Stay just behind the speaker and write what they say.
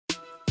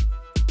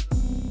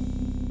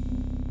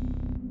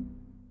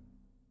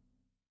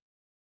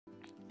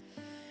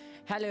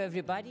Hello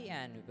everybody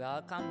and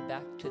welcome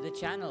back to the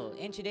channel.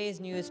 In today's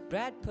news,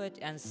 Brad Pitt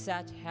and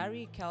Sat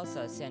Hari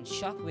Khalsa sent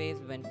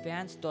shockwaves when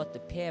fans thought the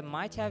pair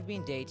might have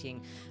been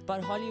dating,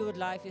 but Hollywood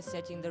life is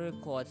setting the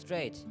record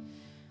straight.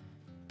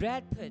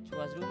 Brad Pitt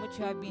was rumored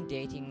to have been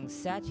dating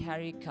Sat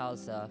Hari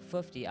Khalsa,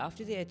 50,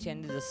 after they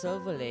attended the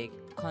Silver Lake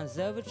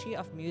Conservatory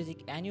of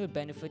Music annual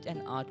benefit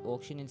and art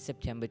auction in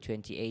September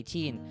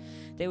 2018.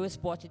 They were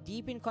spotted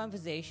deep in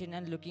conversation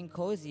and looking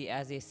cozy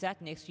as they sat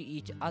next to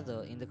each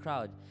other in the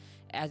crowd,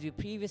 as we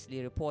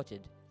previously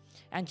reported.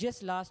 And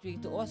just last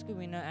week, the Oscar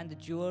winner and the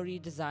jewelry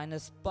designer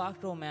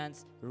sparked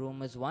romance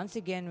rumors once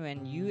again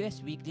when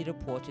US Weekly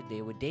reported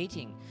they were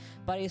dating.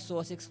 But a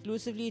source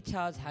exclusively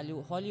tells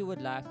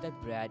Hollywood Life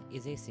that Brad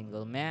is a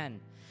single man.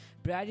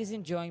 Brad is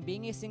enjoying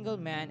being a single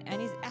man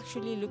and is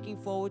actually looking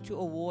forward to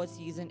award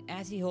season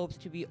as he hopes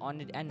to be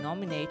honored and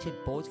nominated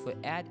both for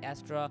Ad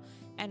Astra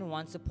and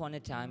Once Upon a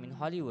Time in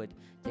Hollywood,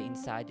 the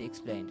insider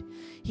explained.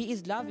 He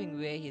is loving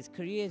where his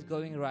career is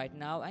going right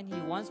now and he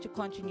wants to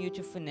continue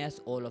to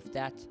finesse all of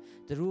that.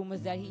 The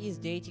rumors that he is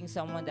dating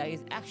someone that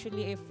is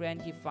actually a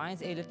friend he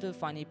finds a little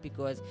funny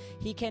because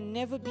he can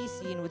never be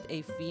seen with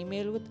a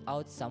female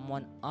without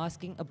someone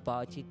asking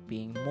about it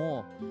being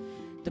more.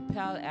 The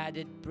pal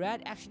added,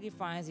 Brad actually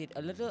finds it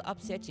a little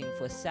upsetting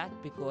for Sat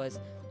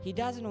because he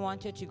doesn't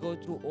want her to go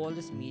through all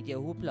this media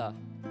hoopla.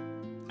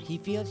 He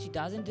feels she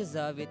doesn't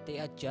deserve it, they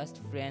are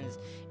just friends.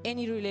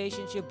 Any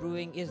relationship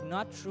brewing is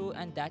not true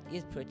and that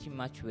is pretty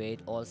much where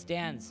it all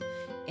stands.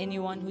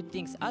 Anyone who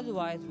thinks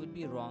otherwise would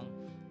be wrong.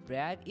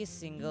 Brad is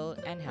single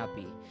and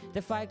happy.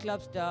 The Fight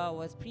Club star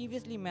was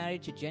previously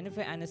married to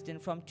Jennifer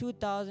Aniston from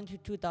 2000 to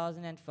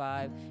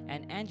 2005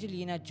 and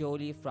Angelina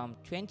Jolie from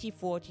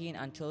 2014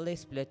 until they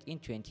split in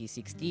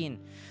 2016.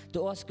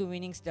 The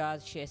Oscar-winning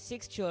stars share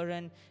 6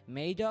 children: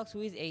 Maddox,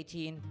 who is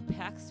 18,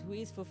 Pax, who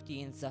is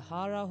 15,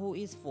 Zahara, who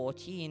is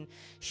 14,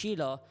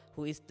 Sheila,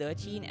 who is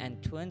 13,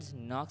 and twins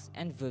Knox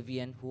and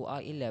Vivian, who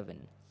are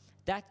 11.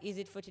 That is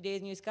it for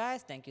today's news,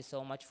 guys. Thank you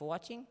so much for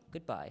watching.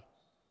 Goodbye.